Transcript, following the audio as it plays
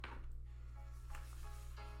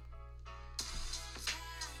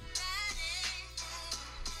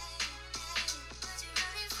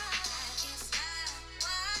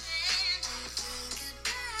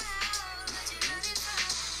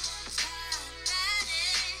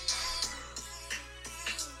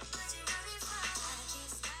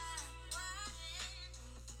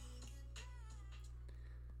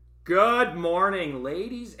Good morning,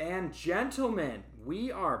 ladies and gentlemen. We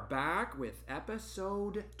are back with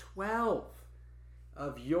episode 12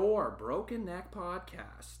 of your Broken Neck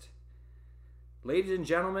podcast. Ladies and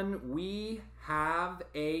gentlemen, we have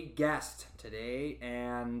a guest today,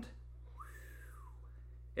 and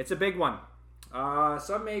it's a big one.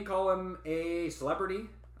 Some may call him a celebrity.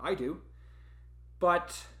 I do.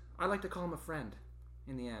 But I like to call him a friend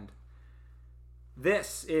in the end.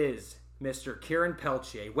 This is Mr. Kieran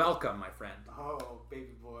Peltier. Welcome, my friend. Oh,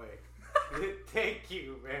 baby boy. Thank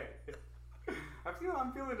you, man. I'm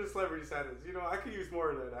feeling the celebrity status. You know, I could use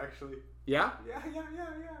more of that, actually. Yeah? Yeah.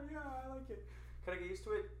 I like it. Can I get used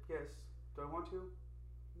to it? Yes. Do I want to?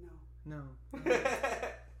 No.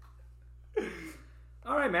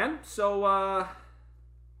 All right, man. So, how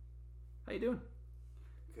you doing?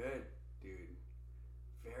 Good, dude.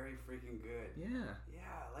 Very freaking good. Yeah.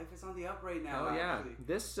 Yeah, life is on the up right now, Oh, yeah. actually.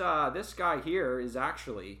 This guy here is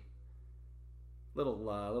actually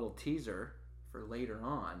little teaser for later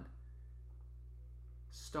on.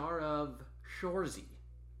 Star of Shoresy.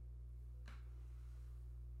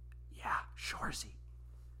 Yeah, Shoresy.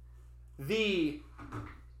 The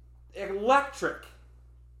electric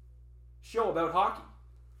show about hockey.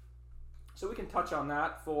 So we can touch on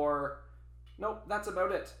that for... Nope, that's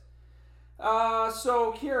about it.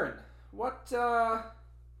 So, Kieran, what...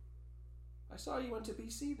 I saw you went to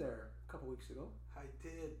BC there a couple weeks ago. I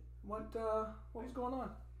did. What was going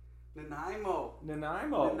on? Nanaimo.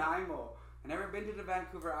 Nanaimo. I never been to the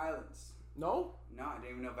Vancouver Islands. No? No, I didn't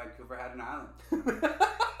even know Vancouver had an island.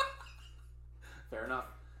 Fair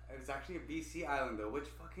enough. It was actually a BC island, though, which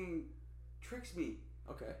fucking tricks me.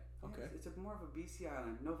 Okay. Yeah, it's more of a BC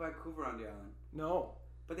island. No Vancouver on the island. No.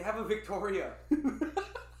 But they have a Victoria.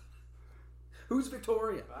 Who's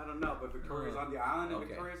Victoria? I don't know, but Victoria's on the island and okay.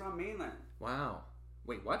 Victoria's on mainland. Wow.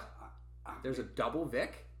 Wait, what? There's a double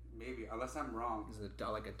Vic? Maybe, unless I'm wrong. Is it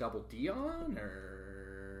like a double D on,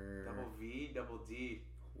 or... Double V, double D.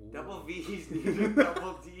 Ooh. Double V's needed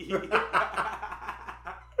double D.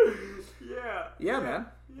 Yeah, man.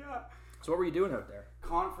 Yeah. So what were you doing out there?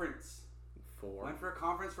 Conference. Went for a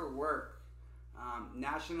conference for work.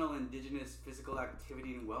 National Indigenous Physical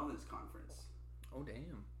Activity and Wellness Conference. Oh,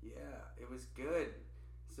 damn. Yeah, it was good.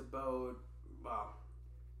 It's about,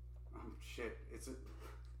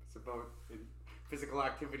 It's about physical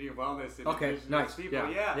activity and wellness and Indigenous nice. people.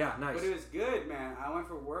 Yeah, nice. But it was good, man. I went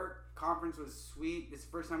for work. Conference was sweet. It's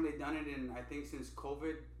the first time they've done it in, I think, since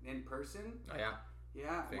COVID in person. Oh, yeah.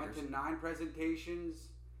 Yeah, I went to 9 presentations.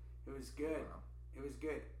 It was good. Wow. It was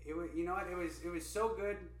good. It was, you know what? It was so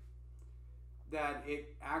good that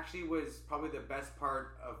it actually was probably the best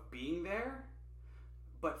part of being there.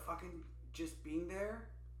 But fucking just being there,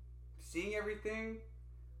 seeing everything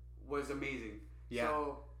was amazing. Yeah.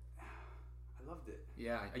 So I loved it.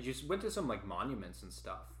 Yeah, you just went to some like monuments and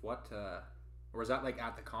stuff. What? Or was that like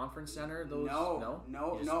at the conference center? Those? No.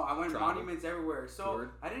 I went traveled, monuments everywhere. So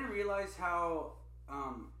toured. I didn't realize how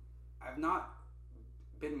I've not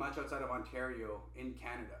been much outside of Ontario in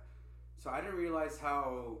Canada. So I didn't realize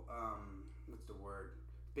how what's the word?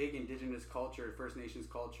 Big Indigenous culture, First Nations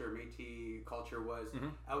culture, Métis culture was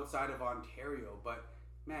outside of Ontario. But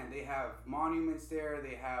man, they have monuments there.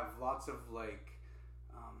 They have lots of like,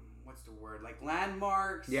 what's the word? Like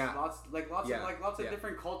landmarks. Yeah. Lots of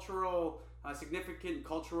different cultural, significant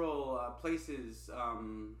cultural places.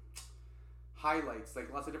 Highlights,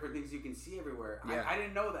 like lots of different things you can see everywhere. Yeah. I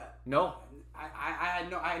didn't know that. No. I had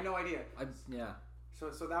no idea. So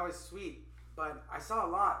that was sweet. But I saw a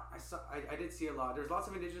lot. I did see a lot. There's lots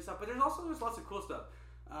of indigenous stuff, but there's lots of cool stuff.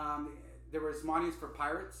 There was monuments for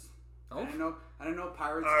pirates. Oh. I don't know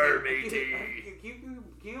pirates.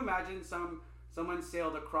 Can you imagine someone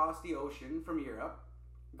sailed across the ocean from Europe,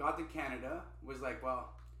 got to Canada, was like, well,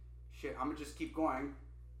 shit, I'm gonna just keep going,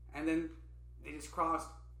 and then they just crossed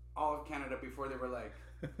all of Canada before they were like,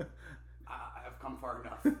 I've come far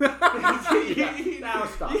enough. Now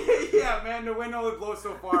stop. Yeah, man, the wind only blows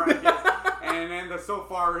so far, I guess. And then the so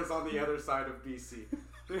far is on the other side of BC.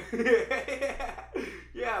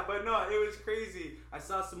 Yeah, but no, it was crazy. I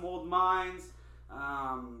saw some old mines.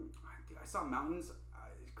 I saw mountains.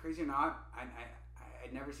 Crazy or not,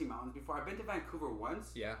 I'd never seen mountains before. I've been to Vancouver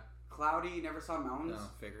once. Yeah. Cloudy, never saw mountains. No,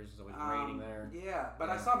 figures it's always raining there. Yeah, but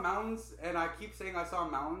I saw mountains, and I keep saying I saw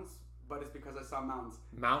mountains, but it's because I saw mountains.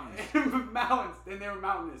 Mountains. Mountains. Then they were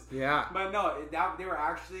mountainous. Yeah. But no, they were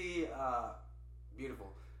actually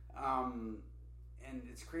beautiful. And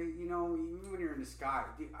it's crazy, you know, even when you're in the sky.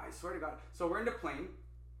 I swear to God. So we're in the plane,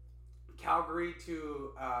 Calgary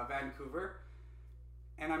to Vancouver.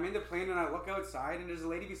 And I'm in the plane and I look outside and there's a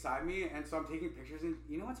lady beside me, and so I'm taking pictures, and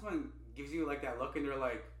you know when someone gives you like that look and they're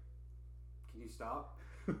like, can you stop?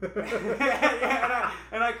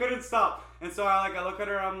 and I couldn't stop. And so I look at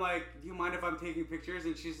her, I'm like, do you mind if I'm taking pictures?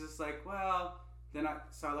 And she's just like, well,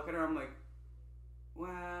 so I look at her, I'm like,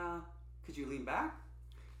 well, could you lean back?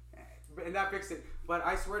 And that fixed it. But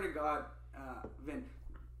I swear to God, Vin,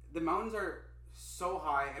 the mountains are so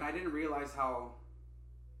high, and I didn't realize how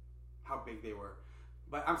big they were.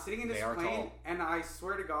 But I'm sitting in this plane, and I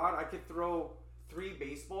swear to God, I could throw 3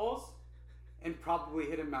 baseballs and probably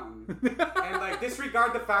hit a mountain. And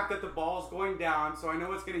disregard the fact that the ball's going down, so I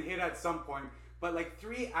know it's gonna hit at some point. But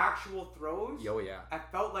 3 actual throws. Oh yeah. I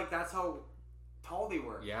felt like that's how tall they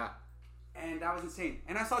were. Yeah. And that was insane.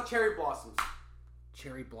 And I saw cherry blossoms.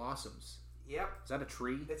 Cherry blossoms. Yep. Is that a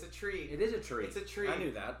tree? It's a tree. It is a tree. It's a tree. I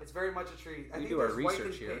knew that. It's very much a tree. We do our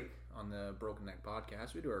research here on the Broken Neck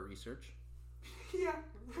Podcast. We do our research. Yeah,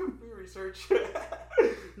 we research.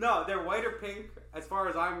 No, they're white or pink, as far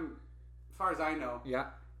as I know. Yeah.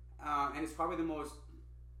 And it's probably the most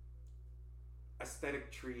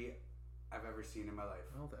aesthetic tree I've ever seen in my life.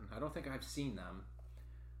 Well then, I don't think I've seen them,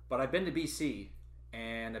 but I've been to BC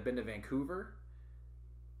and I've been to Vancouver,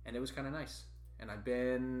 and it was kind of nice. And I've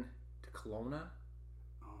been to Kelowna.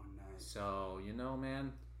 Oh, nice. So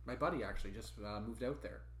man, my buddy actually just moved out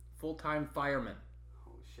there. Full-time fireman.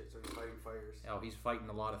 Holy shit! So he's fighting fires. Oh, he's fighting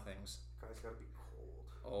a lot of things. Guy's gotta be cold.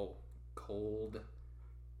 Oh,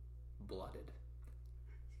 cold-blooded.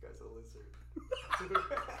 This guy's a lizard.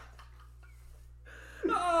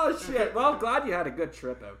 Oh shit! Well, glad you had a good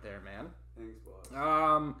trip out there, man. Thanks, boss.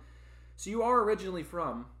 So you are originally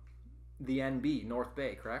from the NB, North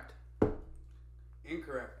Bay, correct?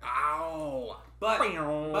 Incorrect. Ow! But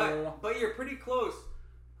you're pretty close.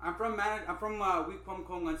 I'm from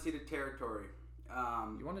Wequam-Cong unceded territory.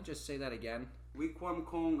 You want to just say that again?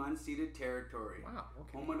 Wequam-Cong unceded territory. Wow.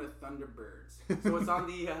 Okay. Home of the Thunderbirds. So it's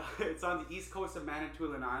on the east coast of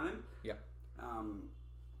Manitoulin Island. Yep.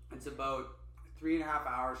 It's about 3.5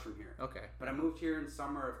 hours from here. Okay. But I moved here in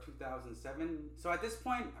summer of 2007. So at this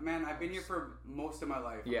point, man, I've been here for most of my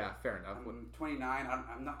life. Yeah, fair enough. I'm 29.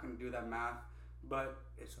 I'm not going to do that math, but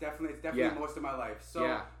it's definitely Yeah. most of my life. So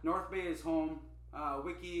Yeah. North Bay is home.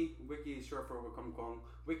 Wiki is short for Wequam-Cong.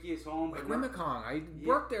 Wiki is home. Wequam-Cong. I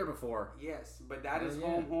worked there before. Yes, but that is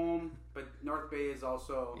home. But North Bay is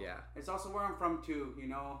also. Yeah. It's also where I'm from too.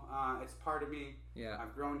 It's part of me. Yeah.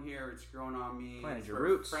 I've grown here. It's grown on me. Planted It's your where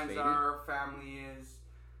roots, friends baby. are, family is.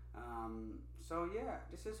 So yeah,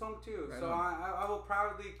 this is home too. Right so on. I will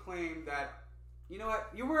proudly claim that. You know what?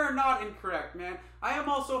 You were not incorrect, man. I am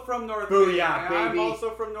also from North Bay. Booyah, baby. I am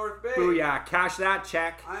also from North Bay. Booyah. Cash that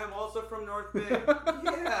check. I am also from North Bay.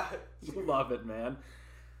 Yeah. Love it, man.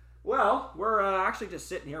 Well, we're actually just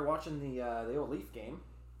sitting here watching the old Leaf game,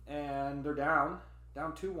 and they're down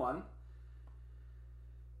 2-1.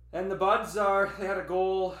 And the Buds they had a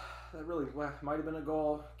goal that really might have been a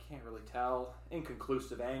goal. Can't really tell.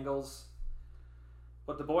 Inconclusive angles.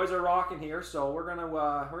 But the boys are rocking here, so we're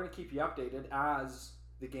gonna keep you updated as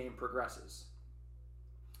the game progresses.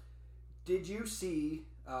 Did you see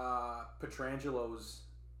Petrangelo's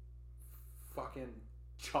fucking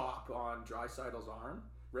chop on Draisaitl's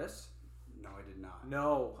wrist? No, I did not.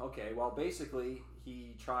 No. Okay. Well, basically,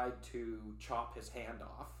 he tried to chop his hand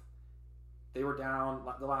off. They were down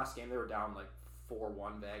the last game. They were down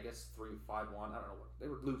 4-1 Vegas, 3-5-1. I don't know what they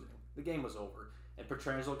were losing. The game was over. And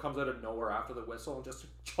Petrangelo comes out of nowhere after the whistle and just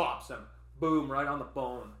chops him. Boom, right on the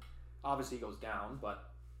bone. Obviously he goes down,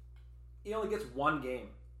 but he only gets one game.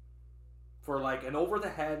 For an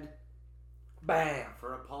over-the-head, bam.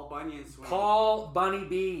 For a Paul Bunyan swing. Paul Bunny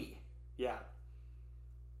B. Yeah.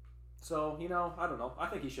 So, I don't know. I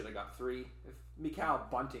think he should have got 3. If Mikhail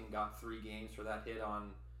Bunting got 3 games for that hit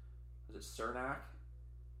on, was it Cernak?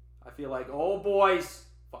 I feel like, oh boys,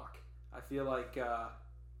 fuck. I feel like...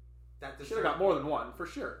 That should have got more than 1, for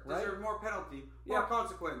sure, right? Deserve more penalty, more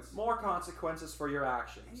consequence. More consequences for your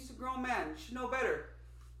actions. And he's a grown man. You should know better.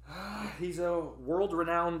 He's a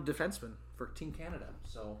world-renowned defenseman for Team Canada,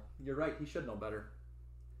 so you're right. He should know better.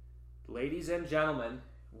 Ladies and gentlemen,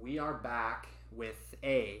 we are back with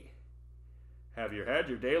Have you had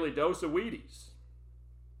your daily dose of Wheaties?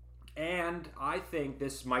 And I think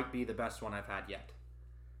this might be the best one I've had yet.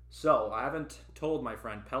 So, I haven't told my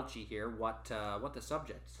friend Peltier here what the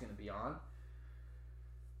subject is going to be on.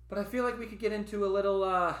 But I feel like we could get into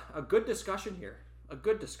a good discussion here. A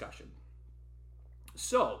good discussion.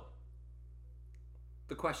 So,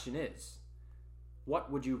 the question is,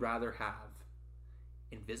 what would you rather have?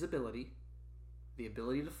 Invisibility, the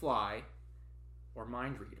ability to fly, or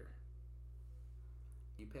mind reader?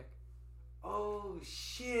 You pick. Oh,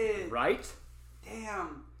 shit. Right?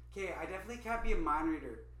 Damn. Okay, I definitely can't be a mind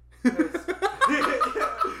reader. Okay,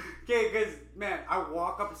 Okay, because, man, I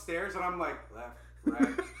walk up the stairs and I'm like, left,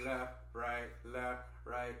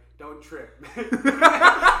 right. Don't trip.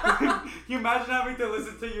 Can you imagine having to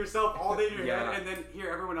listen to yourself all day in your head and then hear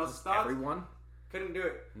everyone else's thoughts? Everyone? Couldn't do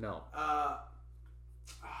it. No.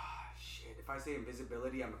 Shit. If I say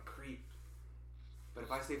invisibility, I'm a creep. But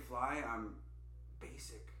if I say fly, I'm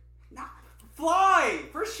basic. Nah, fly!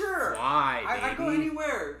 For sure! Fly, I go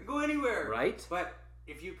anywhere. Go anywhere. Right? But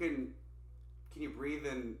if you can you breathe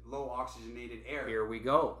in low oxygenated air? Here we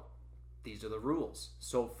go. These are the rules.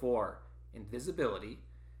 So for invisibility,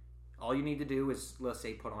 all you need to do is, let's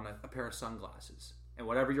say, put on a pair of sunglasses. And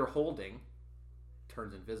whatever you're holding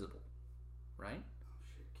turns invisible. Right? Oh,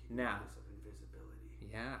 shit. Now. Of invisibility.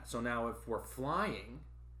 Yeah. So now if we're flying,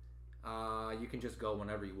 you can just go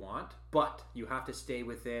whenever you want. But you have to stay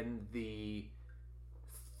within the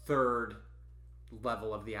third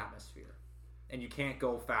level of the atmosphere. And you can't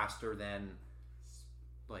go faster than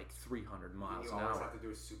like 300 miles an hour. You always have to do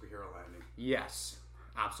a superhero landing. Yes,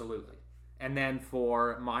 absolutely. And then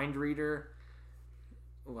for mind reader,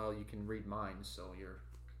 well, you can read minds, so you're...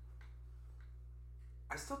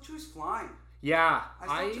 I still choose flying. Yeah.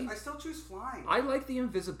 I still choose flying. I like the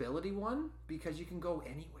invisibility one because you can go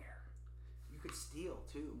anywhere. You could steal,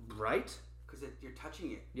 too. Right? Because you're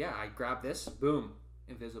touching it. Yeah, I grab this, boom,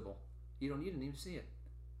 invisible. You don't even see it.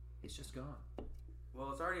 It's just gone. Well,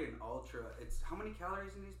 it's already an ultra. It's how many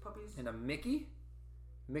calories in these puppies? And a Mickey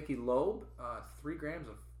Lobe, 3 grams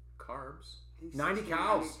of carbs. 90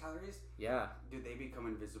 calories. 90 calories? Yeah. Dude, they become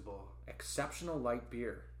invisible. Exceptional light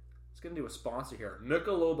beer. Let's get into a sponsor here.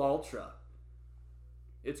 Michelob Ultra.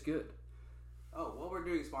 It's good. Oh, while we're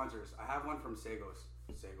doing sponsors, I have one from Segos.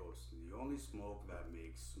 Segos, the only smoke that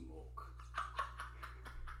makes smoke.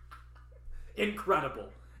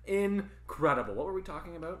 Incredible. What were we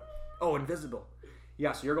talking about? Oh, invisible.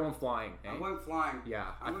 Yeah, so you're going flying, eh? I'm going flying. Yeah,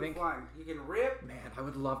 I'm going flying. You can rip. Man, I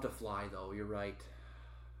would love to fly, though. You're right.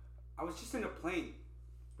 I was just in a plane.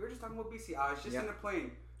 We were just talking about BC. I was just in a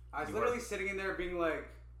plane. I was You literally were. sitting in there being like,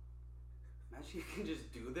 imagine you can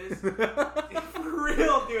just do this? For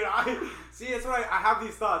real, dude. See, that's why I have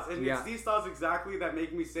these thoughts. And it's these thoughts exactly that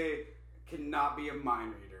make me say, cannot be a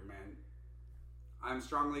mind reader, man. I'm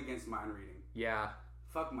strongly against mind reading. Yeah.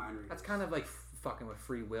 Fuck mind reading. That's kind of like fucking with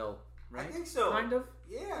free will, right? I think so. Kind of?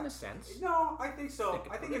 Yeah. In a sense. No, I think so.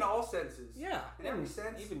 I think in all senses. Yeah. In every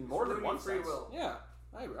sense. Even more than one free sense. will. Yeah.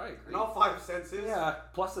 I agree. In all 5 senses. Yeah,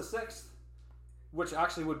 plus the 6th. Which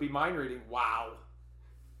actually would be mind reading. Wow.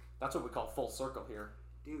 That's what we call full circle here.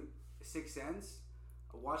 Dude, Sixth Sense.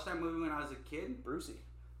 I watched that movie when I was a kid. Brucey.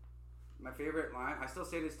 My favorite line, I still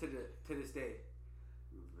say this to this day.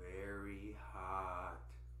 Very hot.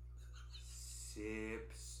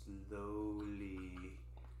 Sip slowly.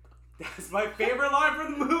 That's my favorite line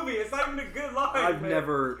from the movie. It's not even a good line.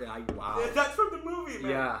 Wow. That's from the movie,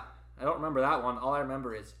 man. Yeah. I don't remember that one. All I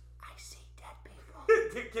remember is, I see dead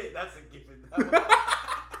people. That's a given.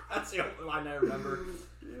 That's the only line I remember.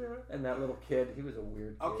 Yeah. And that little kid, he was a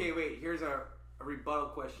weird kid. Okay, wait. Here's a rebuttal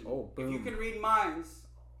question. Oh, boom. If you can read minds,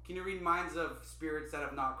 can you read minds of spirits that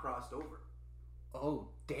have not crossed over? Oh,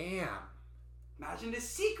 damn. Imagine the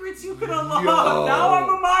secrets you could unlock. Now I'm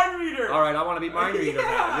a mind reader. All right, I want to be mind reader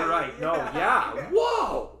now. You're right. No, yeah.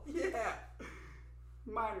 Whoa. Yeah.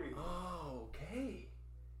 Mind reader. Oh, okay.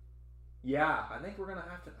 Yeah, I think we're going to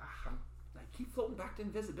have to... I keep floating back to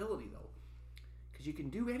invisibility, though. Because you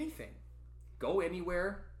can do anything. Go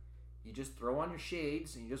anywhere. You just throw on your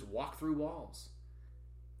shades and you just walk through walls.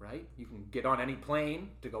 Right? You can get on any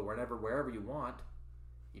plane to go wherever you want.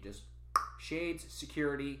 You just... Shades,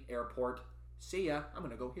 security, airport. See ya. I'm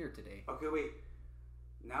going to go here today. Okay, wait.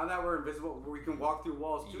 Now that we're invisible, we can walk through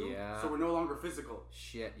walls, too? Yeah. So we're no longer physical.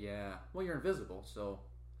 Shit, yeah. Well, you're invisible, so...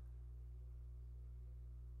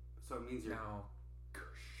 So it means you're... Now,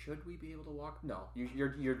 should we be able to walk? No, you're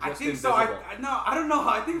just I think invisible. so. I don't know.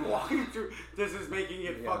 I think walking through this is making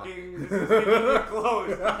it fucking. This is making it close.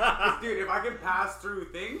 Dude, if I can pass through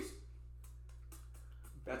things,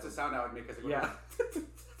 that's a sound I would make as a Yeah.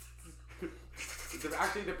 It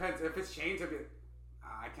actually depends. If it's chains,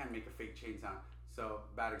 I can't make a fake chain sound. So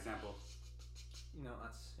bad example. No,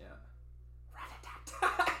 that's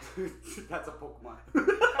That's a Pokemon.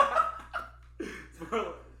 It's more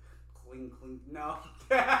like cling. No,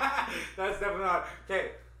 that's definitely not.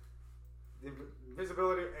 Okay,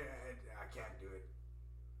 invisibility. I can't do it.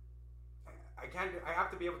 I can't. I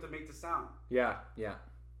have to be able to make the sound. Yeah.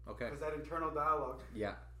 Okay. Because that internal dialogue.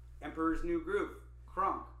 Yeah. Emperor's New Groove.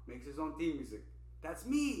 Kronk makes his own theme music. That's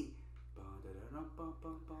me.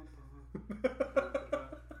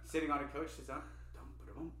 Sitting on a couch to sound.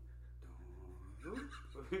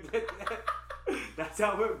 That's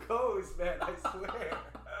how it goes, man. I swear.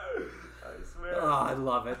 I swear. Oh, I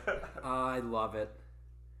love it. I love it.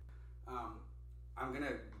 I'm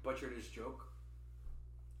gonna butcher this joke,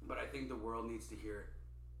 but I think the world needs to hear it.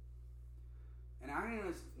 And I know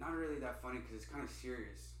it's not really that funny because it's kind of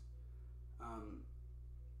serious.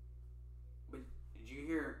 But did you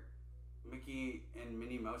hear Mickey and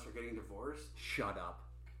Minnie Mouse are getting divorced? Shut up.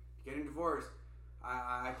 Getting divorced.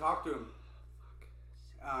 I talked to him.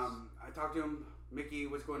 I talked to him. Mickey,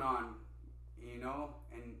 what's going on? You know,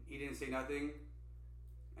 and he didn't say nothing.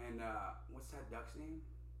 And what's that duck's name?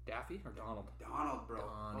 Daffy or Donald? Donald, bro.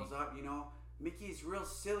 Donnie. Goes up, you know. Mickey's real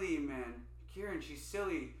silly, man. Kieran, she's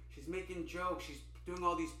silly. She's making jokes. She's doing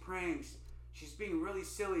all these pranks. She's being really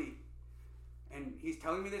silly. And he's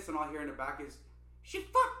telling me this, and all I hear in the back is, "She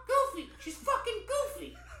fuck Goofy. She's fucking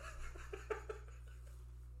Goofy."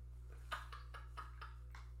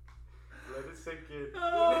 Let it sink in.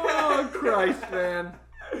 Oh, Christ, man.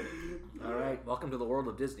 All right, welcome to the world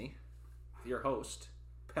of Disney. Your host,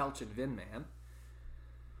 Pelch and Vin Man.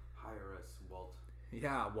 Hire us, Walt.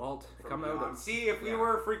 Yeah, Walt, come Beyond. out and See, if we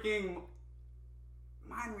were freaking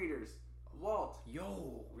mind readers, Walt.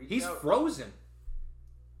 Yo, Reach he's out. frozen.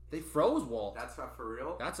 They froze Walt. That's not for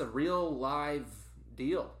real? That's a real live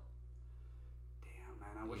deal. Damn, man.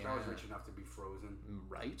 I wish I was rich enough to be frozen.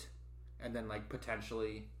 Right? And then, like,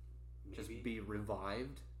 potentially just Maybe. be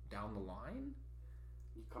revived down the line?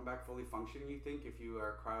 You come back fully functioning, you think, if you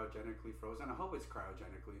are cryogenically frozen? I hope it's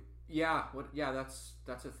cryogenically. Yeah, that's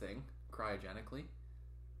a thing. Cryogenically.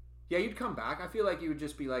 Yeah, you'd come back. I feel like you would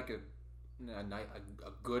just be like a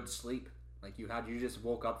good sleep. Like you just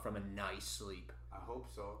woke up from a nice sleep. I hope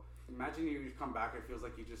so. Imagine you just come back, it feels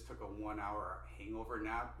like you just took a 1 hour hangover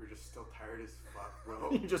nap. You're just still tired as fuck,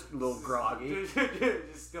 bro. You're just a little groggy.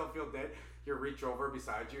 Just still feel dead. You reach over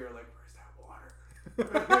beside you, you're like, where's that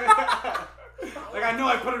water? Like, I know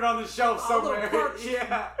I put it on the shelf somewhere.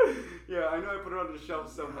 Yeah, I know I put it on the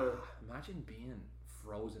shelf somewhere. Imagine being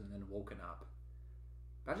frozen and then woken up.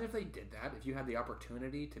 Imagine if they did that. If you had the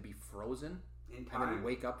opportunity to be frozen In time. and then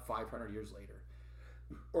wake up 500 years later.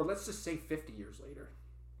 Or let's just say 50 years later.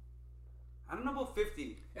 I don't know about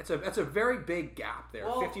 50. That's a very big gap there.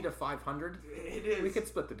 Well, 50 to 500. It is. We could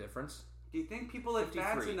split the difference. Do you think people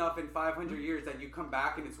advance 53. enough in 500 years that you come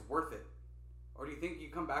back and it's worth it? Or do you think you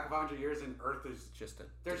come back 500 years and Earth is Just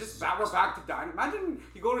we're back to dinosaurs? Imagine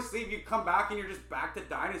you go to sleep, you come back and you're just back to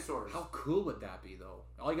dinosaurs. How cool would that be, though?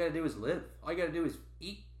 All you gotta do is live. All you gotta do is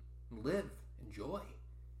eat, live, enjoy.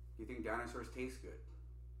 Do you think dinosaurs taste good?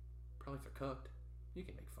 Probably if they're cooked. You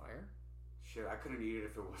can make fire. Shit, I couldn't eat it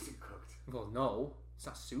if it wasn't cooked. Well, no. It's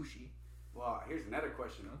not sushi. Well, here's another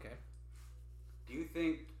question. Okay. Do you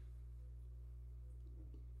think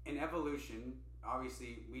in evolution,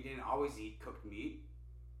 obviously, we didn't always eat cooked meat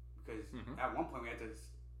because at one point we had to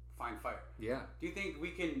find fire. Yeah. Do you think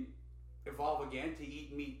we can evolve again to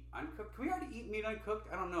eat meat uncooked? Can we already eat meat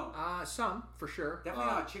uncooked? I don't know. Some, for sure.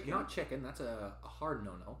 Definitely not chicken. Not chicken. That's a hard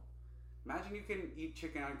no-no. Imagine you can eat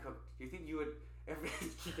chicken uncooked. Do you think you would...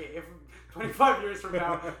 If 25 years from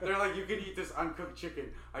now, they're like, you can eat this uncooked chicken.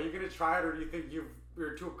 Are you going to try it, or do you think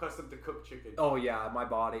you're too accustomed to cooked chicken? Oh, yeah.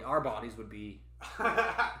 Our bodies would be...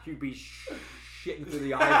 you'd be shitting through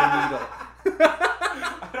the eye of the needle.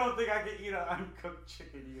 I don't think I could eat an uncooked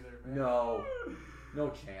chicken either, man. No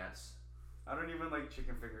chance. I don't even like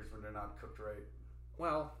chicken fingers when they're not cooked right.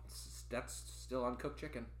 Well, that's still uncooked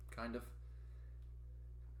chicken, kind of.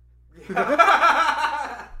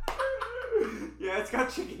 Yeah, it's got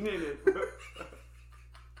chicken in it.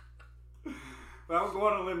 But I'm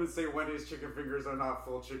going on a limb and say Wendy's chicken fingers are not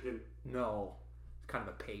full chicken. No. It's kind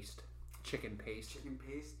of a paste. Chicken paste. Chicken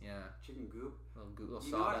paste? Yeah. Chicken goop? Little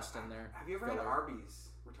sawdust in there. Have you ever had Arby's?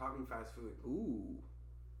 We're talking fast food. Ooh.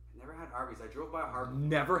 Never had Arby's. I drove by Arby's.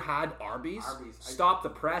 Never had Arby's? Arby's. Stop the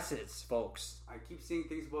presses, folks. I keep seeing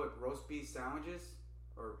things about roast beef sandwiches.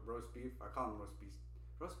 Or roast beef. I call them roast beef.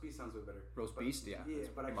 Roast beef sounds way better. Roast beef, yeah. Yeah,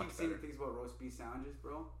 but I keep much seeing better. things about roast beef sandwiches,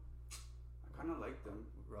 bro. I kind of like them.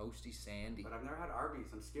 Roasty Sandy. But I've never had Arby's.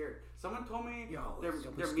 I'm scared. Someone told me Don't be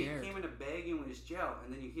their meat scared. came in a bag and was gel,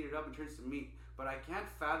 and then you heat it up and turns to meat. But I can't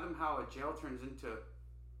fathom how a gel turns into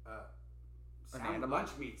An animal?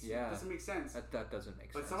 lunch meats. Yeah. It doesn't make sense. That doesn't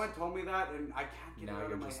make sense. But someone told me that, and I can't get it Now out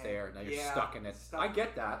you're of my just head. there. Now you're Yeah, stuck in it. stuck. I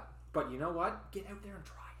get that. But you know what? Get out there and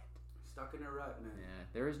try it. Stuck in a rut, man. Yeah,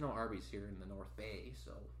 there is no Arby's here in the North Bay,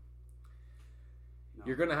 so No.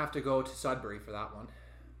 you're gonna have to go to Sudbury for that one,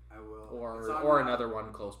 I will. or another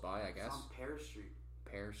one close by, I guess. It's on Pear Street.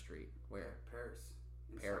 Pear Street, where? Paris.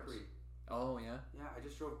 In Paris. Sudbury. Oh yeah. Yeah, I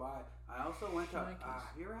just drove by. I also went to. Shnikes.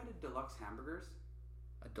 Have you ever had a deluxe hamburgers?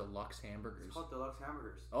 A deluxe hamburgers. It's called deluxe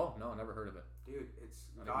hamburgers. Oh no, never heard of it. Dude, it's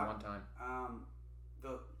not even one time.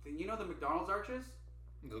 You know the McDonald's arches?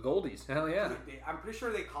 The Goldies, hell yeah. Dude, I'm pretty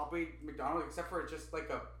sure they copied McDonald's except for it's just like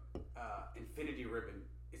a infinity ribbon.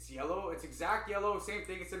 It's yellow. It's exact yellow. Same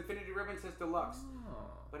thing. It's infinity ribbon. Says deluxe.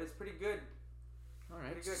 Oh. But it's pretty good. All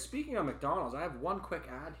right. Speaking of McDonald's, I have one quick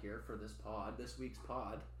ad here for this week's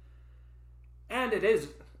pod. And it is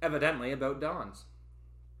evidently about Don's.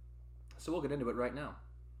 So we'll get into it right now.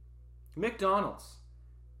 McDonald's.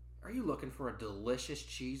 Are you looking for a delicious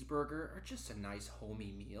cheeseburger or just a nice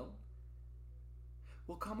homey meal?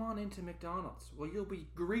 Well, come on into McDonald's where you'll be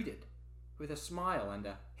greeted with a smile and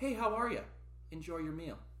a, hey, how are you? Enjoy your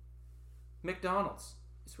meal. McDonald's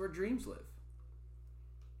is where dreams live.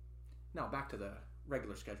 Now back to the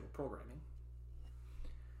regular scheduled programming.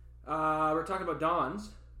 We're talking about Don's.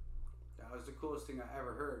 That was the coolest thing I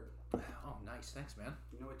ever heard. Oh, nice. Thanks, man.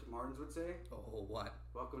 You know what Tim Hortons would say? Oh, what?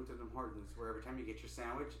 Welcome to Tim Hortons, where every time you get your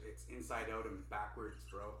sandwich, it's inside out and backwards,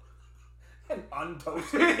 bro. And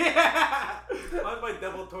untoasted. Yeah! How's my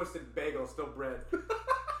double toasted bagel still bread?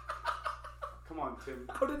 Come on, Tim.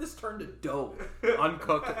 How did this turn to dough?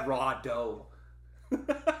 Uncooked raw dough.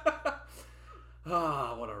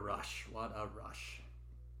 Ah, what a rush. What a rush.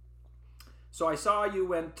 So I saw you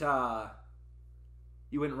went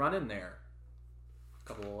running there.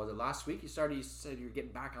 Was it last week? You said you were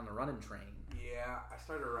getting back on the running train. Yeah, I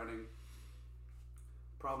started running.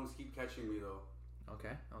 Problems keep catching me though.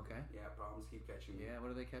 Okay. Yeah, problems keep catching me. Yeah,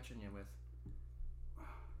 what are they catching you with?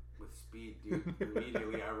 With speed, dude.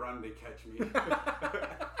 Immediately I run, they catch me.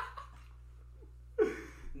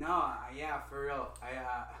 No, yeah, for real.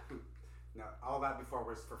 No, all that before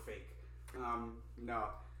was for fake.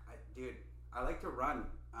 Dude, I like to run.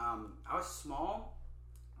 I was small.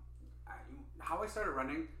 How I started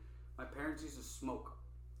running, my parents used to smoke.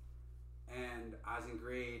 And I was in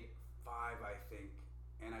grade 5, I think.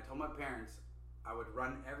 And I told my parents I would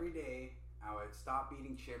run every day. I would stop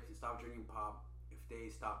eating chips and stop drinking pop if they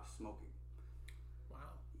stopped smoking. Wow.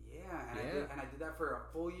 Yeah, and I did that for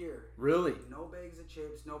a full year. Really? No bags of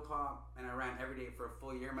chips, no pop, and I ran every day for a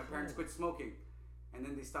full year. My parents quit smoking, and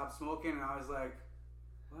then they stopped smoking, and I was like,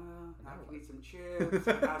 well, I can eat some chips,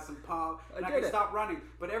 and have some pop, and I can stop running.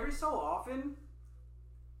 But every so often,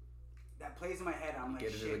 that plays in my head. I'm like,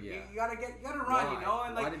 shit, you gotta run, why? You know?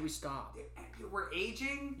 And like, why did we stop? We're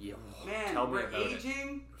aging. Yeah. Man, tell me we're about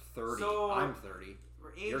aging. It. 30. So I'm 30.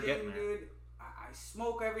 We're aging, You're getting there. dude. I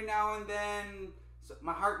smoke every now and then. So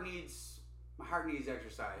my heart needs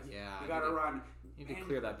exercise. Yeah. You gotta run. You need to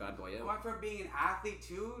clear that bad boy out. I went from being an athlete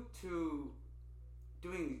to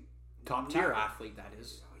doing top tier athlete, that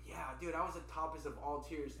is. Yeah, dude, I was the toppest of all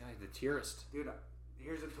tiers. Yeah, the tierest. Dude,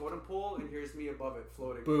 here's a totem pole and here's me above it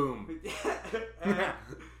floating. Boom. And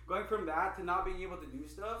going from that to not being able to do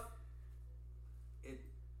stuff, it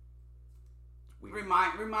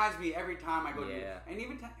reminds me every time I go to it. And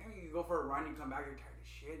even you go for a run, you come back, you're tired of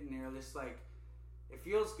shit, and you're just like, it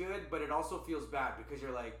feels good, but it also feels bad because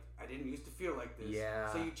you're like, I didn't used to feel like this.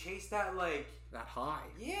 Yeah. So you chase that that high.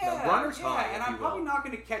 Yeah. The runner's high. And I'm probably not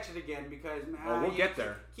going to catch it again because, man, we'll get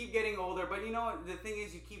there. Keep getting older. But you know, the thing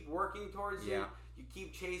is, you keep working towards it. You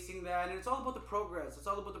keep chasing that. And it's all about the progress. It's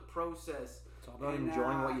all about the process. It's all about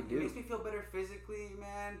enjoying what you do. It makes me feel better physically,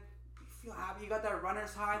 man. You feel happy. You got that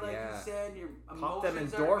runner's high, like you said. Your pop them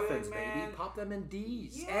emotions endorphins, are good, baby. man. Pop them NDs.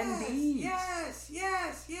 Yes, NDs.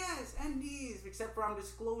 Yes. NDs. Except for I'm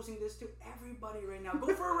disclosing this to everybody right now.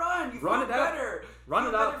 Go for a run. You Run feel it out. better. Run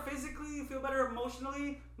it out. You feel better physically. You feel better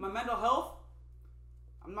emotionally. My mental health,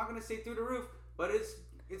 I'm not gonna say through the roof, but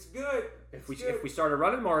it's good. If we started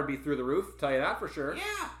running more, it'd be through the roof. Tell you that for sure. Yeah.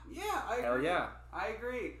 I agree. Hell yeah. I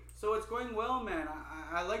agree. So it's going well, man.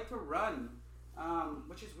 I like to run.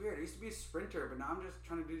 Which is weird. I used to be a sprinter, but now I'm just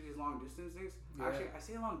trying to do these long distance things. Yeah. Actually, I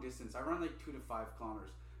say long distance. I run like 2 to 5 kilometers,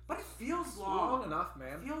 but it feels long. Long enough,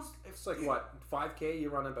 man. It's like what, 5K? You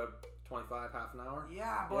run about 25, half an hour.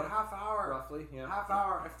 Yeah, about half hour, roughly. Yeah, half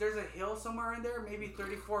hour. If there's a hill somewhere in there, maybe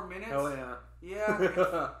 34 minutes. Hell yeah.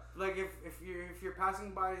 Yeah. if you're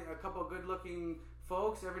passing by a couple of good-looking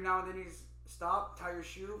folks, every now and then you stop, tie your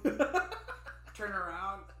shoe, turn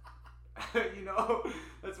around. You know,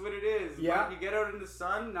 that's what it is. Yeah. But you get out in the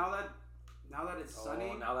sun now that it's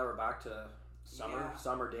sunny. Now that we're back to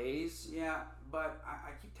summer days. Yeah, but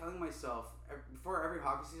I keep telling myself before every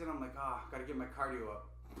hockey season, I'm like, gotta get my cardio up.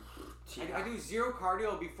 Yeah. I do 0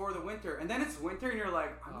 cardio before the winter, and then it's winter, and you're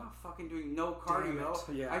like, I'm not fucking doing no cardio.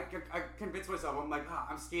 Yeah. I convince myself, I'm like,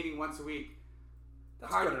 I'm skating once a week.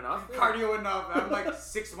 That's good enough. Cardio enough. I'm like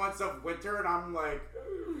 6 months of winter, and I'm like.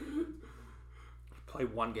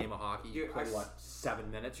 play one game of hockey. You Dude, play,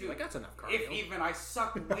 7 minutes? You're like, that's enough cardio. If even I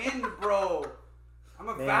suck wind, bro. I'm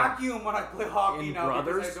a vacuum when I play hockey in now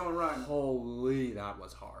brothers, because I don't run. Holy, that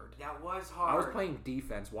was hard. That was hard. I was playing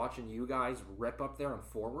defense, watching you guys rip up there and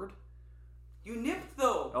forward. You nipped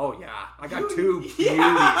though. Oh yeah, I got 2 beauties,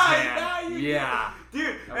 man. Yeah,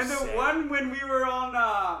 dude. And the one when we were on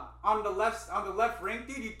the left rink,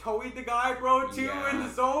 dude, you towed the guy, bro, too, in the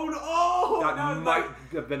zone. Oh, that might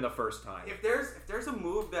have been the first time. If there's a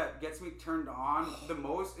move that gets me turned on the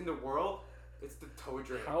most in the world, it's the toe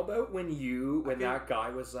drag. How about when that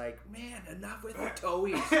guy was like, man, enough with the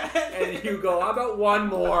toeies, and you go, how about one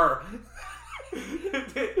more?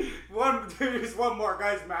 There's one more.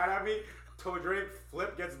 Guy's mad at me. Toe drink,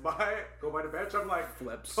 flip, gets by, go by the bench. I'm like,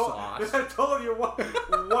 flip sauce. I told you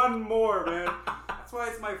one more, man. That's why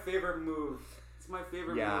it's my favorite move. It's my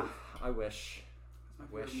favorite move. Yeah, I wish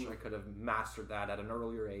I could have mastered that at an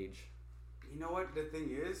earlier age. You know what the thing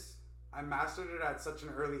is? I mastered it at such an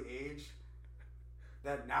early age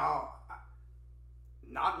that now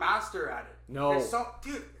not master at it. No.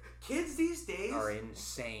 Dude, kids these days are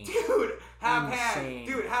insane. Dude, have hands.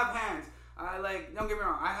 Dude, have hands. Don't get me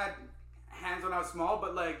wrong, I had hands when I was small,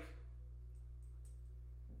 but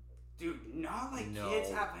dude, not kids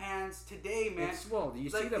have hands today, man. You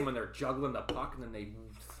see them when they're juggling the puck and then they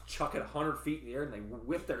chuck it 100 feet in the air and they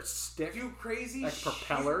whip their stick. You crazy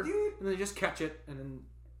propeller, dude. And they just catch it and then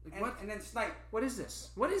what? And then snipe. What is this?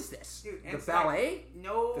 What is this? Dude, the ballet?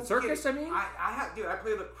 No. The circus, kidding. I mean? I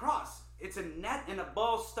play lacrosse. It's a net and a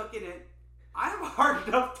ball stuck in it. I have a hard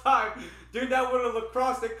enough time doing that with a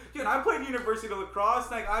lacrosse stick. Dude, I played university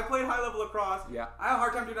lacrosse. I played high level lacrosse. Yeah. I have a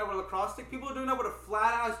hard time doing that with a lacrosse stick. People are doing that with a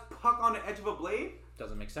flat ass puck on the edge of a blade.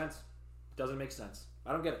 Doesn't make sense. I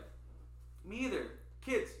don't get it. Me either.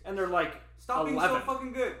 Kids. And they're like, stop 11. being so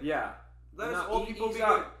fucking good. Yeah. Let us old people be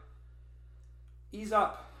up. good. Ease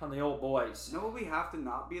up on the old boys. You know what we have to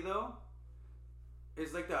not be though?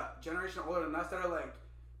 Is the generation older than us that are like,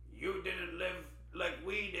 you didn't live like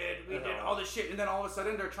we did. We did all this shit, and then all of a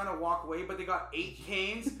sudden they're trying to walk away, but they got 8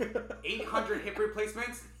 canes, 800 hip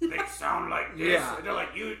replacements. They sound like this. Yeah. And they're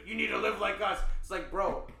like, you need to live like us. It's like,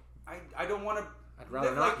 bro, I don't want to. I'd rather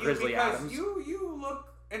live not like you Grizzly because Adams. You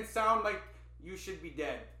look and sound like you should be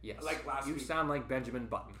dead. Yes. Like last week. You sound like Benjamin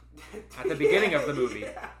Button at the beginning of the movie.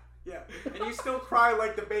 Yeah. And you still cry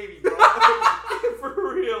like the baby, bro.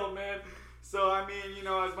 For real, man. So I mean,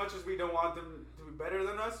 as much as we don't want them to be better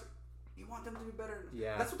than us, you want them to be better than us.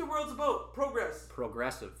 Yeah. That's what the world's about. Progress.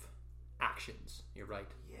 Progressive actions. You're right.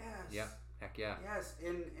 Yes. Yeah. Heck yeah. Yes.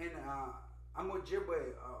 In I'm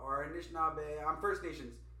Ojibwe or Anishinaabe. I'm First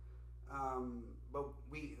Nations. But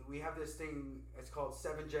we have this thing. It's called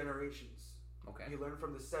 7 generations. Okay. You learn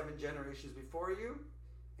from the 7 generations before you,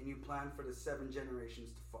 and you plan for the 7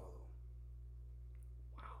 generations to follow.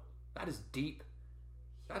 Wow, that is deep.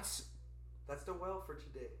 That's the well for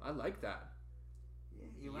today. I like that. Yeah,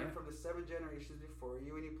 you learn from the 7 generations before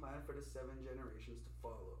you, and you plan for the 7 generations to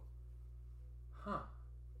follow. Huh.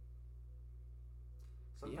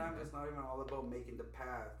 Sometimes it's not even all about making the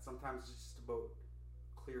path. Sometimes it's just about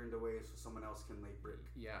clearing the way so someone else can lay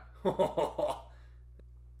brick. Yeah.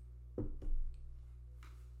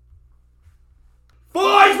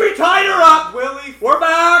 Boys, we tied her up! Willie, we're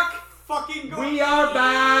back! Fucking go! We are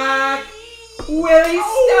back! Willie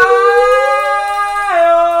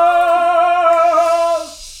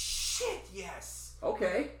Styles! Shit, yes!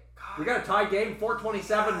 Okay. God. We got a tie game,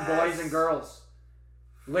 427, yes. Boys and girls.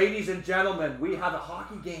 Ladies and gentlemen, we have a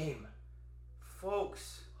hockey game.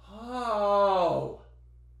 Folks. Oh.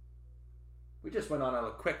 We just went on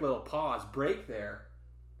a quick little pause break there.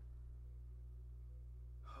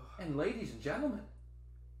 And ladies and gentlemen,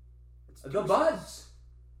 the Buds.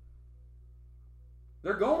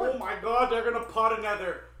 They're going. Oh my God, they're gonna pot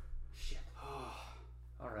another. Shit.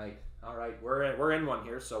 All right. We're in one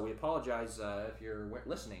here, so we apologize if you're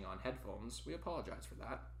listening on headphones. We apologize for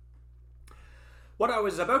that. What I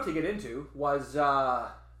was about to get into was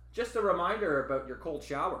just a reminder about your cold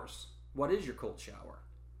showers. What is your cold shower?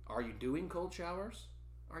 Are you doing cold showers?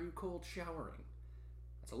 Are you cold showering?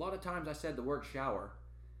 That's a lot of times I said the word shower.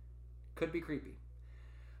 Could be creepy.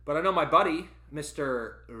 But I know my buddy,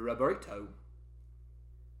 Mr. Roberto,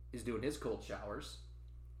 is doing his cold showers.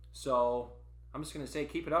 So I'm just going to say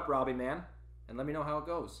keep it up, Robbie, man. And let me know how it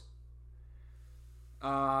goes.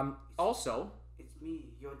 Also... It's me,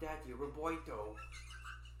 your daddy, Roberto.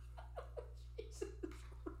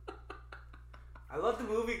 I love the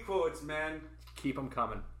movie quotes, man. Keep them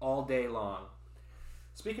coming all day long.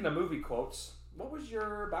 Speaking of movie quotes, what was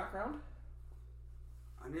your background?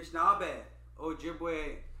 Anishinaabe,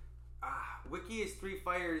 Ojibwe. Wiki is Three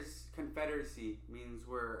Fires Confederacy. Means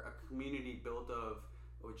we're a community built of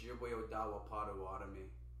Ojibwe, Odawa, Potawatomi.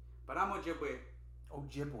 But I'm Ojibwe.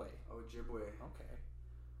 Ojibwe. Ojibwe. Okay.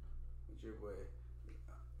 Ojibwe.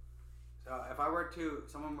 So if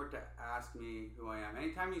someone were to ask me who I am,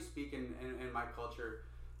 anytime you speak in my culture,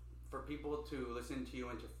 for people to listen to you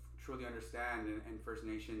and to truly understand in First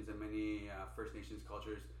Nations and many First Nations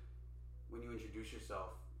cultures, when you introduce yourself,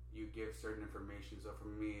 you give certain information. So for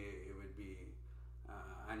me, it would be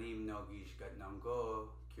Anim Nogish Gatnango,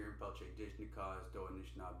 Kieran Peltier Dishnikas, Do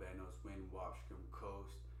Anishinaabenos, Win Wapshkum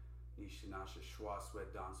Coast, Nishinasha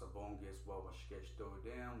Schwaswet Dansa Bongis, Wawashkesh Do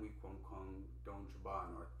Dam, Wikwam Kong Don Chaba,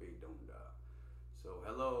 North Bay Donda. So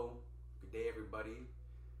hello, good day everybody.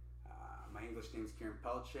 My English name is Kieran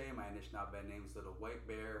Peltier. My Anishinaabe name is Little White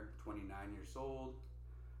Bear. 29 years old.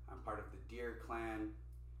 I'm part of the Deer Clan.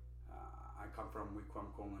 I come from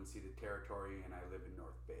Wikwamkong and Cedar Territory, and I live in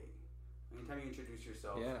North Bay. Anytime you introduce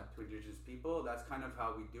yourself to Indigenous people, that's kind of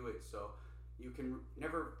how we do it. So you can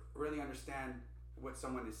never really understand what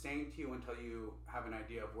someone is saying to you until you have an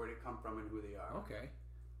idea of where they come from and who they are. Okay.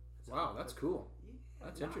 Wow, that's cool. Yeah,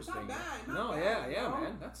 that's interesting. Not bad. Man.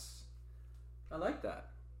 I like that.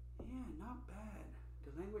 Yeah, not bad.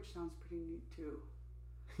 The language sounds pretty neat too.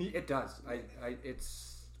 It does.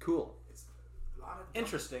 It's cool. It's a lot of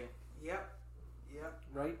interesting. Yep.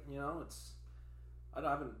 Right? I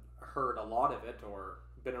haven't heard a lot of it or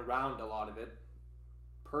been around a lot of it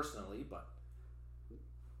personally, but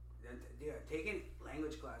yeah, taking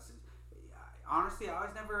language classes. Honestly, I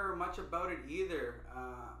was never much about it either.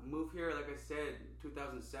 Moved here, like I said,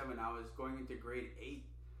 2007. I was going into grade 8.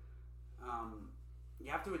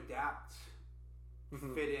 You have to adapt,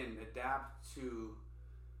 fit in, adapt to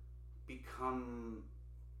become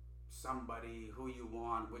somebody who you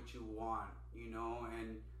want, what you want,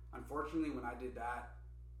 and unfortunately when I did that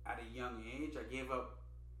at a young age, I gave up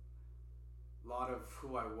a lot of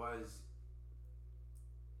who I was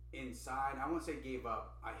inside. I won't say gave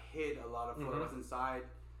up. I hid a lot of who I was inside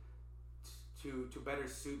to better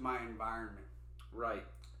suit my environment. Right.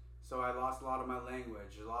 So I lost a lot of my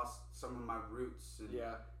language. I lost some of my roots. And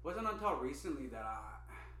it wasn't until recently that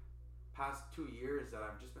past 2 years that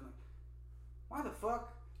I've just been like, why the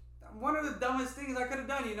fuck? One of the dumbest things I could have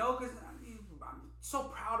done, because I'm so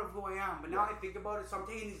proud of who I am. But now I think about it, so I'm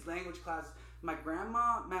taking these language classes. My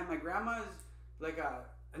grandma is like a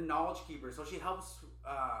knowledge keeper, so she helps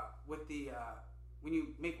with the when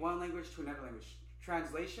you make one language to another language,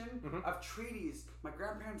 translation of treaties. My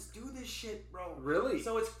grandparents do this shit, bro. Really?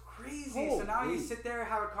 So it's crazy. So now you sit there,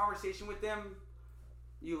 have a conversation with them,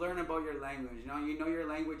 you learn about your language. You know your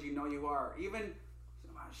language, you know you are. Even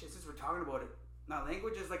since we're talking about it, now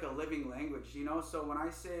language is like a living language, So when I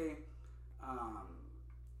say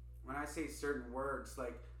certain words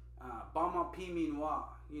like "bama pi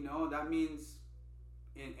minwa," that means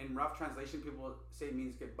in rough translation, people say it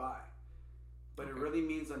means goodbye. But it really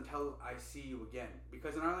means until I see you again.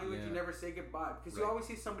 Because in our language, you never say goodbye. Because you always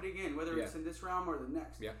see somebody again, whether it's in this realm or the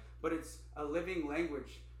next. Yeah. But it's a living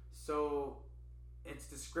language. So it's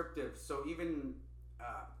descriptive. So even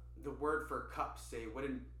the word for cup, say,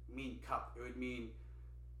 wouldn't mean cup. It would mean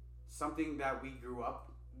something that we grew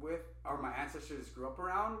up with, or my ancestors grew up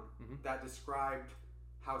around, that described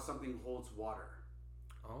how something holds water.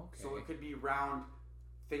 Okay. So it could be round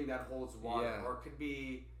thing that holds water. Or it could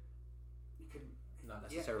be... Not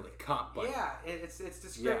necessarily cup, but it's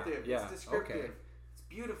descriptive. Yeah. It's descriptive. Okay. It's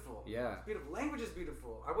beautiful. Yeah, it's beautiful. Language is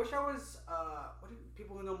beautiful. I wish I was. What do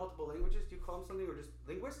people who know multiple languages? Do you call them something, or just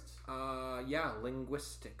linguists?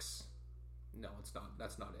 Linguistics. No, it's not.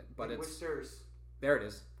 That's not it. But Linguisters. There it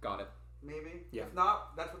is. Got it. Maybe. Yeah. If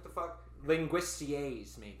not, that's what the fuck.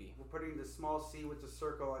 Linguistiers, maybe. We're putting the small c with the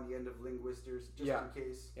circle on the end of linguisters, just in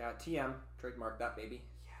case. Yeah. TM. Trademark that, baby.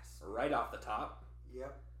 Yes. Right off the top.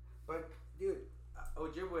 Yep. But dude.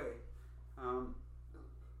 Ojibwe.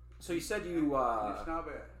 So you said you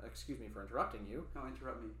excuse me for interrupting you. No,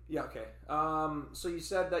 interrupt me. Yeah, okay. So you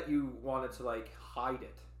said that you wanted to hide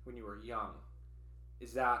it when you were young.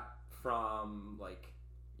 Is that from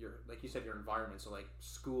your you said your environment, so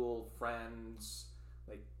school, friends,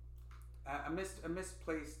 a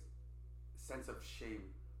misplaced sense of shame.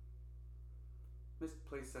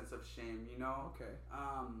 Misplaced sense of shame, Okay.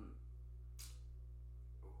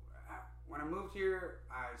 When I moved here,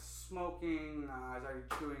 I was smoking, I started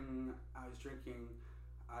chewing, I was drinking,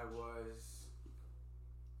 I was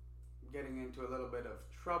getting into a little bit of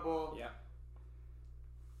trouble. Yeah.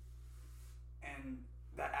 And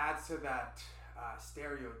that adds to that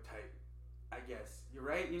stereotype I guess you're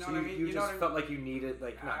right. You know So what I mean. You know just what I felt like you needed,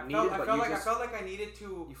 like not I needed, felt, but I you felt like just I felt like I needed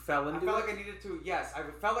to. you fell into. I felt like I needed to. Yes, I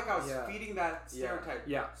felt like I was feeding that stereotype.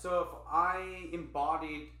 Yeah. So if I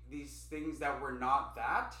embodied these things that were not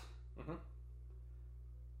that,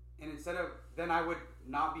 and instead of then I would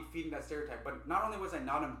not be feeding that stereotype. But not only was I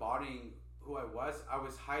not embodying who I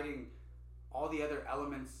was hiding all the other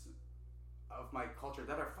elements of my culture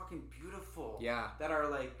that are fucking beautiful. Yeah. That are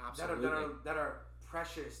like Absolutely. that are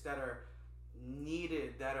precious, that are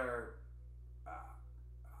needed, that are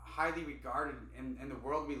highly regarded in the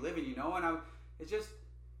world we live in, you know. And it's just,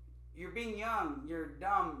 you're being young, you're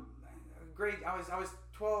dumb. Great, I was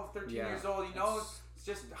 12, 13 years old, you know. It's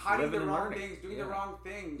just hiding the wrong things, doing the wrong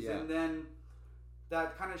things, and then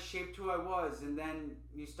that kind of shaped who I was. And then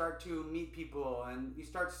you start to meet people, and you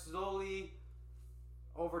start slowly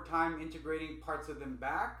over time integrating parts of them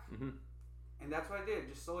back. And that's what I did,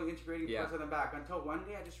 just slowly integrating parts of them back, until one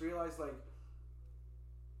day I just realized, like,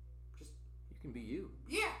 just you can be you.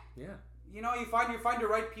 Yeah. You know, you find the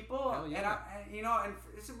right people. Hell yeah. And you know, and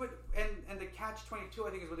this is what, and the catch-22, I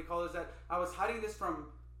think is what they call it, is that I was hiding this from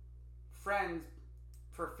friends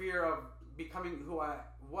for fear of becoming who I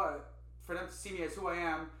was, for them to see me as who I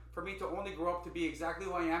am, for me to only grow up to be exactly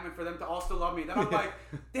who I am, and for them to also love me. Then I'm like,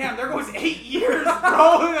 damn, there goes 8 years,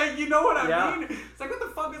 bro. Like, you know what I mean? It's like, what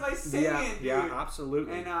the fuck was I saying, dude? Yeah,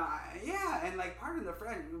 absolutely. And and like, pardon the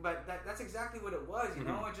friend, but that's exactly what it was, you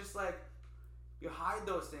know? It's just like, you hide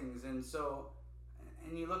those things, and so,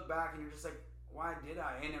 and you look back and you're just like, why did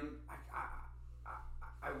I? And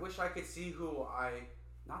I wish I could see who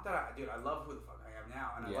not that I love who the fuck I am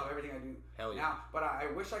now, and I love everything I do now, but I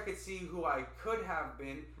wish I could see who I could have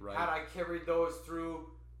been had I carried those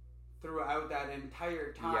throughout that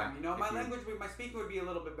entire time. You know, my speaking would be a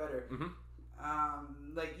little bit better.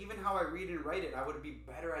 Like, even how I read and write it, I would be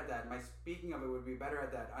better at that. My speaking of it would be better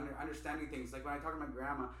at that. Understanding things. Like, when I talk to my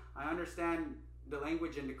grandma, I understand the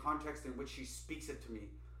language and the context in which she speaks it to me.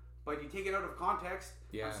 But you take it out of context,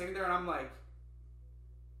 I'm sitting there and I'm like,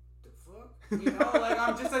 the fuck? You know, like,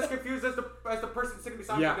 I'm just as confused as the person sitting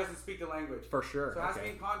beside me who doesn't speak the language. For sure. So it has to be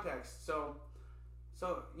in context. So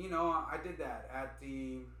you know, I did that at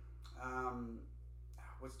the,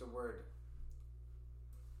 what's the word?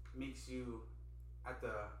 Makes you at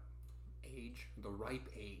the age, the ripe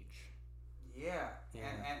age. Yeah.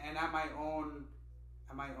 And at my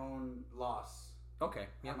own loss. Okay.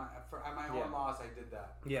 Yeah. At my own loss, I did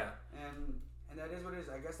that. Yeah. And that is what it is.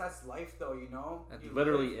 I guess that's life, though. You know. It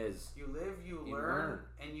literally is. You live, you learn,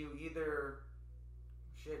 and you either.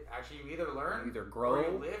 Actually, you either learn, you either grow, or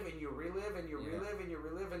you live, and you relive, and you relive, and you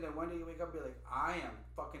relive, and then one day you wake up and be like, I am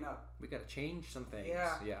fucking up. We gotta change some things.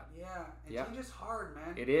 Yeah. And change is hard,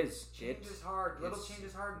 man. It is. Change is hard. Little change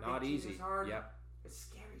is hard. Not big easy. Change is hard. Yep. It's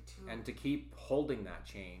scary too. And to keep holding that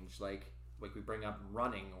change, like we bring up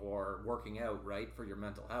running or working out, right, for your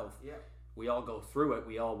mental health. Yeah. We all go through it.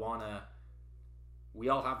 We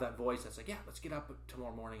all have that voice that's like, yeah, let's get up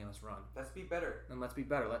tomorrow morning and let's run. Let's be better. And let's be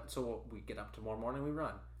better. So we get up tomorrow morning, we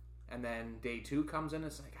run. And then day 2 comes in,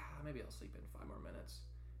 it's like, maybe I'll sleep in 5 more minutes.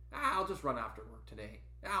 I'll just run after work today.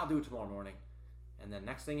 I'll do it tomorrow morning. And then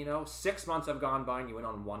next thing you know, 6 months have gone by and you went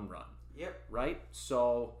on 1 run. Yep. Right?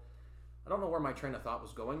 So I don't know where my train of thought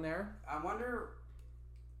was going there. I wonder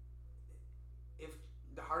if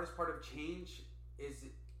the hardest part of change is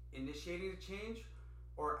initiating the change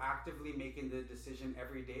or actively making the decision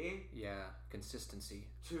every day. Yeah, consistency.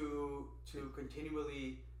 To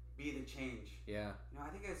continually be the change. Yeah. You know, I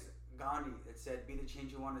think it's Gandhi that said, be the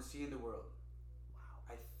change you want to see in the world.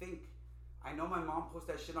 Wow. I know my mom posts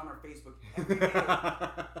that shit on her Facebook every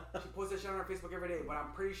day. She posts that shit on her Facebook every day, but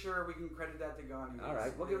I'm pretty sure we can credit that to Gandhi. All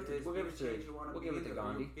right, we'll give it to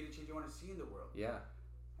Gandhi. Be the change you want to see in the world. Yeah.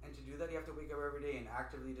 And to do that, you have to wake up every day and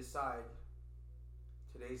actively decide,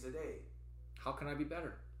 today's the day. How can I be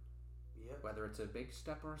better? Yep. Whether it's a big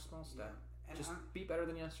step or a small step. And just be better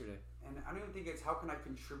than yesterday. And I don't even think it's how can I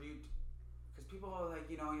contribute, because people are like,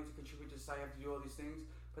 you know, you have to contribute to society, you have to do all these things,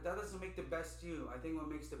 but that doesn't make the best you. I think what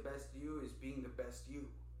makes the best you is being the best you.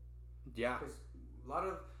 Yeah. Because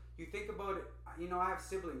you think about it, you know, I have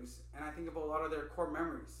siblings, and I think about a lot of their core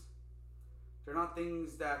memories. They're not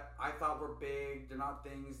things that I thought were big, they're not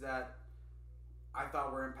things that I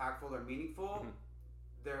thought were impactful or meaningful. Mm-hmm.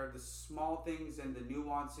 They're the small things and the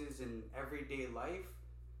nuances in everyday life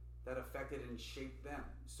that affected and shaped them.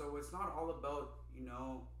 So it's not all about, you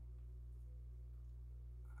know,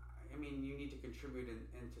 I mean, you need to contribute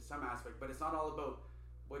into some aspect, but it's not all about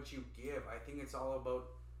what you give. I think it's all about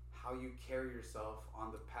how you carry yourself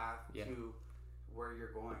on the path to where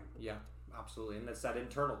you're going. Yeah, absolutely. And it's that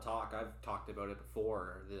internal talk. I've talked about it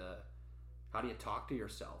before. How do you talk to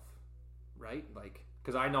yourself, right? Like,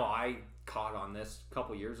 because I know I caught on this a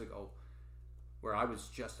couple years ago where I was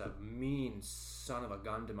just a mean son of a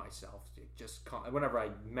gun to myself. Whenever I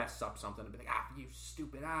mess up something, I'd be like, you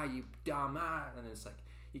stupid, you dumb, and it's like,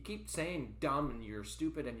 you keep saying dumb and you're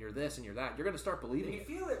stupid and you're this and you're that, you're going to start believing it.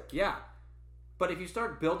 You feel it. Yeah. But if you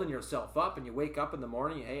start building yourself up and you wake up in the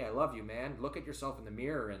morning, hey, I love you, man. Look at yourself in the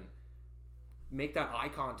mirror and make that eye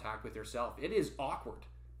contact with yourself. It is awkward.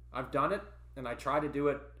 I've done it, and I try to do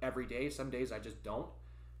it every day. Some days I just don't.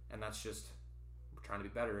 And that's just trying to be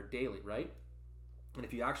better daily, right? And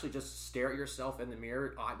if you actually just stare at yourself in the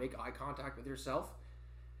mirror, make eye contact with yourself,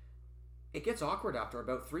 it gets awkward after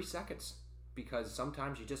about 3 seconds because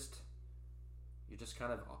sometimes you're just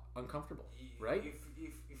kind of uncomfortable, right?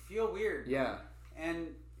 You feel weird. Yeah. And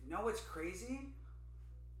you know what's crazy?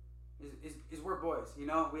 Is we're boys. You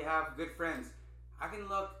know, we have good friends. I can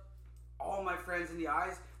look all my friends in the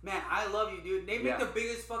eyes. Man, I love you, dude. They make the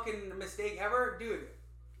biggest fucking mistake ever. Dude,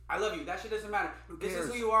 I love you. That shit doesn't matter. This is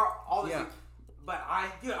who you are all the time. But I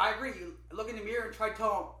agree. You look in the mirror and try to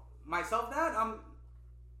tell myself that.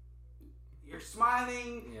 You're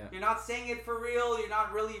smiling. Yeah. You're not saying it for real. You're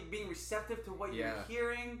not really being receptive to what you're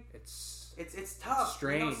hearing. It's tough. It's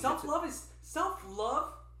strange. You know,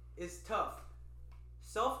 self-love is tough.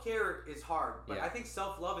 Self-care is hard, but I think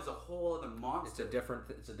self-love is a whole other monster.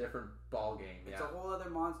 It's a different ball game. It's a whole other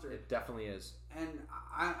monster. It definitely is. And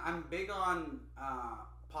I'm big on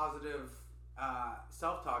positive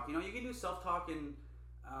self-talk. You know, you can do self-talk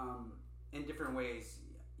in different ways.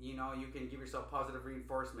 You know, you can give yourself positive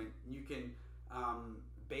reinforcement. You can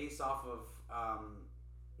base off of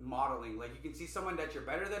modeling. Like, you can see someone that you're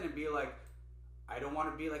better than and be like, I don't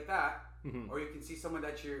want to be like that. Mm-hmm. Or you can see someone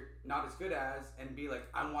that you're not as good as and be like,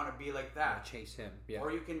 I want to be like that. Chase him. Yeah.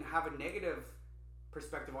 Or you can have a negative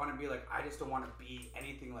perspective on it and be like, I just don't want to be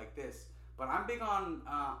anything like this. But I'm big on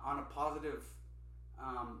a positive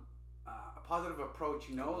approach.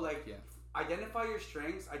 You know, like identify your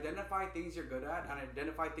strengths, identify things you're good at, and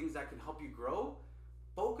identify things that can help you grow.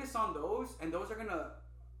 Focus on those, and those are gonna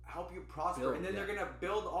help you prosper. And then they're gonna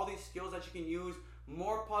build all these skills that you can use.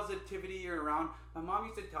 More positivity you're around. My mom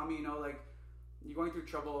used to tell me, you know, like, you're going through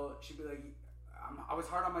trouble, she'd be like, I was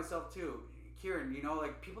hard on myself too. Kieran, you know,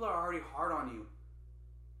 like, people are already hard on you.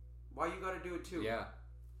 Why you gotta do it too? Yeah.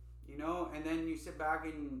 You know, and then you sit back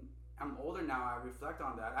and I'm older now, I reflect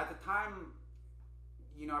on that. At the time,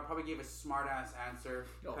 you know, I probably gave a smart ass answer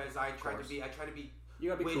because I tried to be you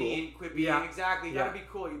gotta be witty cool. and quippy. Yeah. Exactly. You gotta be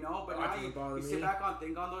cool, you know? But now you sit back on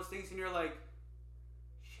think on those things and you're like,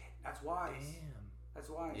 shit, that's wise. Damn. That's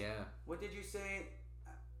wise. Yeah. What did you say?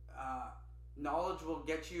 Knowledge will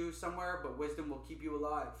get you somewhere, but wisdom will keep you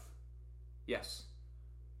alive. Yes.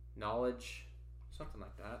 Knowledge, something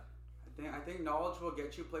like that. I think knowledge will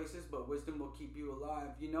get you places, but wisdom will keep you alive.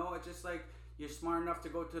 You know, it's just like you're smart enough to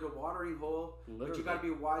go to the watering hole, but you got to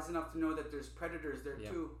be wise enough to know that there's predators there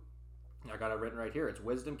too. I got it written right here. It's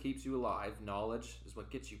wisdom keeps you alive. Knowledge is what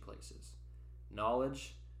gets you places.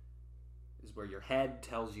 Knowledge is where your head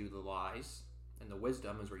tells you the lies, and the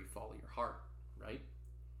wisdom is where you follow your heart, right?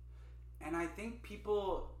 And I think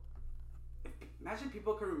imagine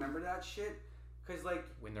people could remember that shit. Because, like,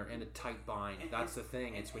 when they're in a tight bind, that's the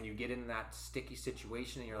thing. It's when you get in that sticky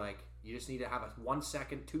situation and you're like, you just need to have 1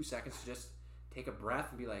 second, 2 seconds to just take a breath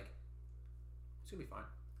and be like, it's going to be fine.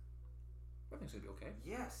 Everything's going to be okay.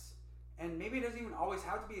 Yes. And maybe it doesn't even always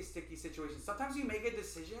have to be a sticky situation. Sometimes you make a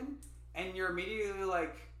decision and you're immediately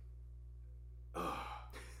like, ugh.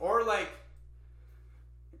 Or like,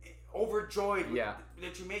 overjoyed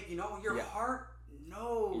that you make, you know, your heart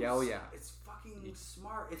knows. Yeah, oh yeah. It's fucking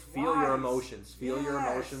smart. It's feel wise. Your emotions. Feel your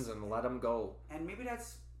emotions and let them go. And maybe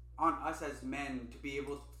that's on us as men to be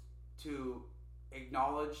able to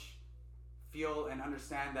acknowledge, feel, and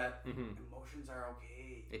understand that emotions are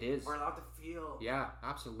okay. It is. We're allowed to feel. Yeah,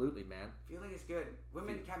 absolutely, man. Feeling is good.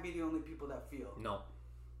 Women can't be the only people that feel. No.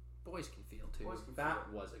 Boys can feel too. Boys can that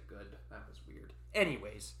feel. That was weird.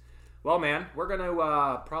 Anyways, well, man, we're going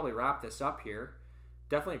to probably wrap this up here.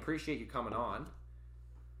 Definitely appreciate you coming on.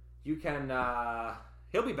 You can,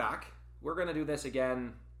 he'll be back. We're going to do this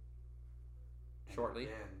again shortly,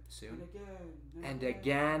 soon. And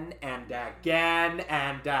again.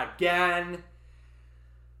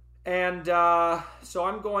 And so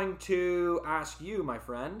I'm going to ask you, my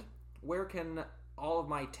friend, where can all of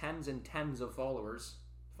my tens and tens of followers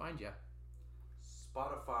find you?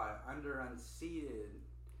 Spotify, under Unseated.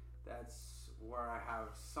 That's where I have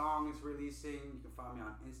songs releasing. You can find me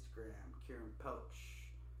on Instagram, Kieran Peltier.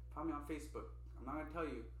 Find me on Facebook. I'm not going to tell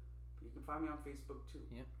you, but you can find me on Facebook too.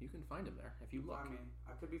 Yeah, you can find him there if you look.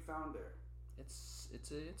 I could be found there.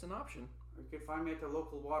 it's an option. You could find me at the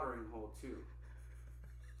local watering hole too.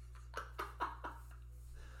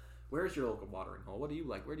 Where's your local watering hole? What do you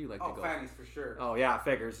like? Where do you like to go? Oh, Fanny's for sure. Oh yeah,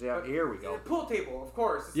 figures. Yeah, But here we go. Pool table, of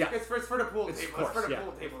course. It's for the pool table. It's for the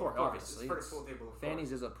pool table. Of course, obviously. It's for the pool table. Of Fanny's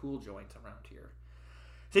course. is a pool joint around here.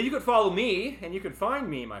 So you could follow me, and you could find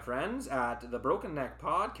me, my friends, at the Broken Neck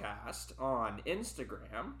Podcast on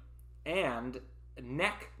Instagram and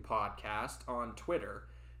Neck Podcast on Twitter.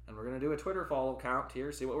 And we're going to do a Twitter follow count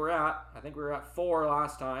here, see what we're at. I think we were at 4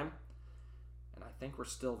 last time, and I think we're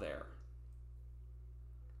still there.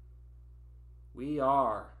 We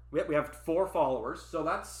have 4 followers, so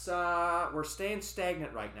that's we're staying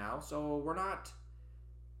stagnant right now. So we're not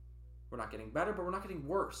getting better, but we're not getting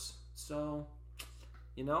worse. So,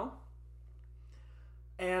 you know,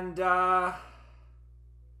 and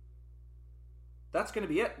that's going to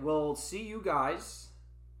be it. We'll see you guys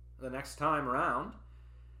the next time around,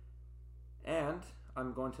 and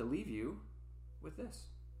I'm going to leave you with this.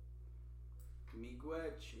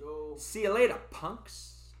 Miguecho. See you later,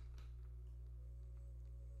 punks.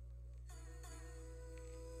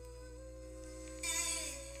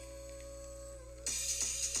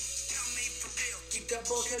 That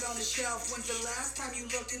bullshit on the shelf. When's the last time you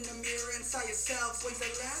looked in the mirror and saw yourself? When's the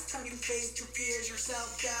last time you faced your fears, your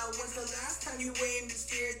self-doubt? When's the last time you aimed and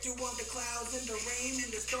stared through all the clouds and the rain and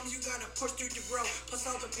the storms you gotta push through to grow? Plus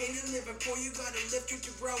all the pain and living for you gotta live through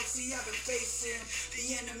to grow. See, I've been facing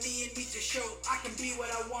the enemy in me to show I can be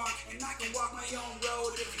what I want and I can walk my own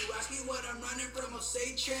road. If you ask me what I'm running from, I'll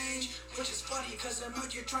say change, which is funny cause I'm out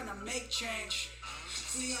here trying to make change.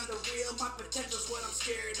 See, on the real, my potential's what I'm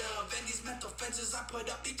scared of. And these mental fences I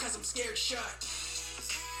put up because I'm scared shut.